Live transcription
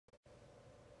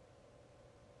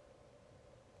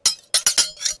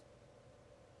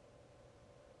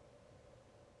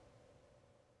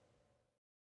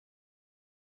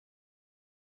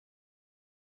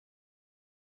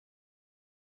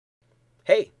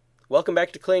Hey, welcome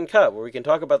back to Clean Cut, where we can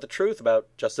talk about the truth about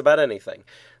just about anything,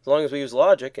 as long as we use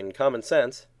logic and common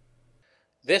sense.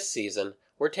 This season,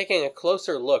 we're taking a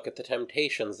closer look at the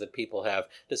temptations that people have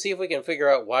to see if we can figure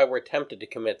out why we're tempted to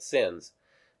commit sins.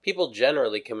 People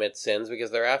generally commit sins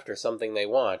because they're after something they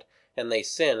want, and they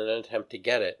sin in an attempt to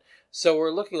get it. So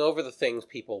we're looking over the things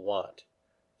people want.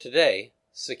 Today,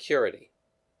 security.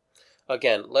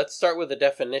 Again, let's start with the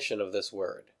definition of this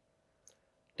word.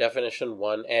 Definition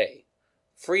 1a.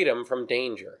 Freedom from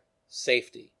danger,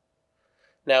 safety.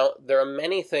 Now, there are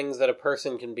many things that a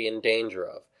person can be in danger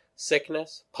of.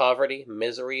 Sickness, poverty,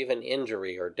 misery, even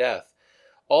injury or death.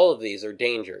 All of these are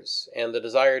dangers, and the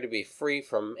desire to be free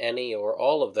from any or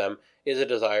all of them is a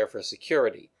desire for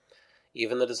security.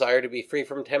 Even the desire to be free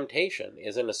from temptation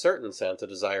is in a certain sense a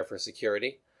desire for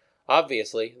security.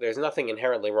 Obviously, there's nothing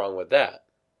inherently wrong with that.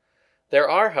 There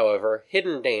are, however,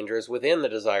 hidden dangers within the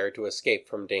desire to escape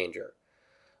from danger.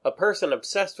 A person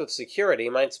obsessed with security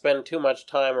might spend too much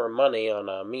time or money on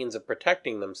a means of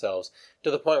protecting themselves to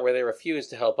the point where they refuse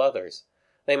to help others.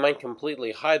 They might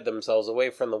completely hide themselves away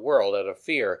from the world out of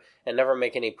fear and never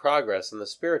make any progress in the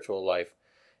spiritual life.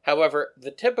 However,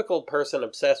 the typical person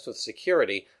obsessed with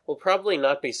security will probably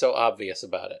not be so obvious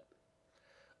about it.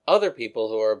 Other people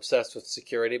who are obsessed with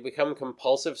security become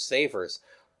compulsive savers,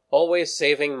 always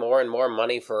saving more and more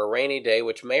money for a rainy day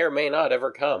which may or may not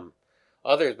ever come.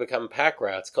 Others become pack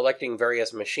rats, collecting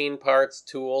various machine parts,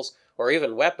 tools, or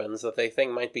even weapons that they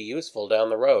think might be useful down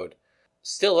the road.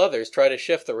 Still others try to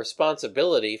shift the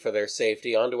responsibility for their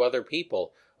safety onto other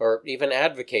people, or even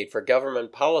advocate for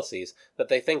government policies that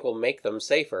they think will make them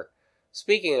safer.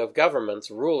 Speaking of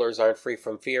governments, rulers aren't free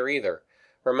from fear either.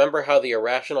 Remember how the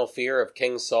irrational fear of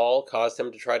King Saul caused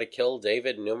him to try to kill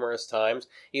David numerous times,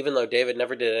 even though David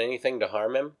never did anything to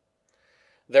harm him?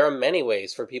 There are many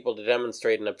ways for people to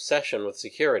demonstrate an obsession with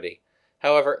security.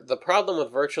 However, the problem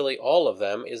with virtually all of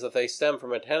them is that they stem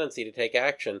from a tendency to take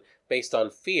action based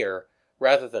on fear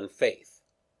rather than faith.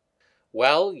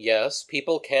 Well, yes,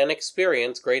 people can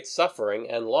experience great suffering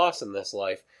and loss in this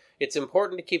life. It's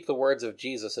important to keep the words of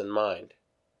Jesus in mind.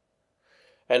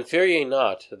 And fear ye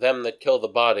not them that kill the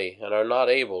body, and are not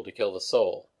able to kill the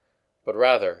soul, but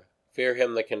rather fear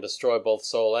him that can destroy both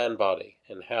soul and body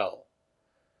in hell.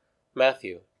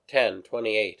 Matthew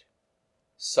 10:28.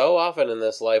 So often in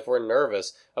this life we're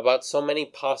nervous about so many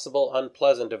possible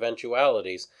unpleasant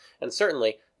eventualities, and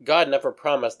certainly God never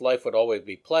promised life would always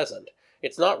be pleasant.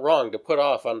 It's not wrong to put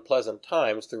off unpleasant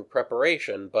times through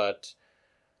preparation, but...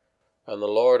 And the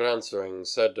Lord answering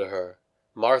said to her,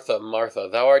 Martha, Martha,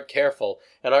 thou art careful,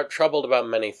 and art troubled about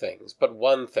many things, but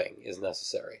one thing is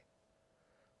necessary.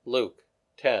 Luke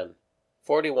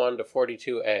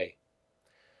 10:41-42a.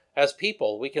 As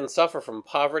people, we can suffer from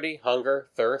poverty, hunger,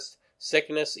 thirst,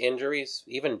 sickness, injuries,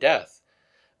 even death.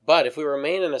 But if we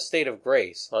remain in a state of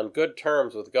grace, on good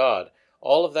terms with God,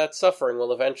 all of that suffering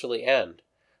will eventually end.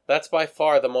 That's by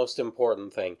far the most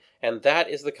important thing, and that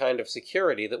is the kind of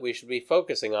security that we should be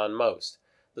focusing on most,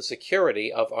 the security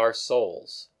of our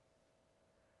souls.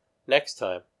 Next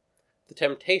time, the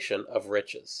temptation of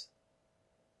riches.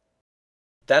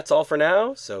 That's all for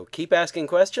now, so keep asking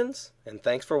questions, and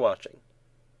thanks for watching.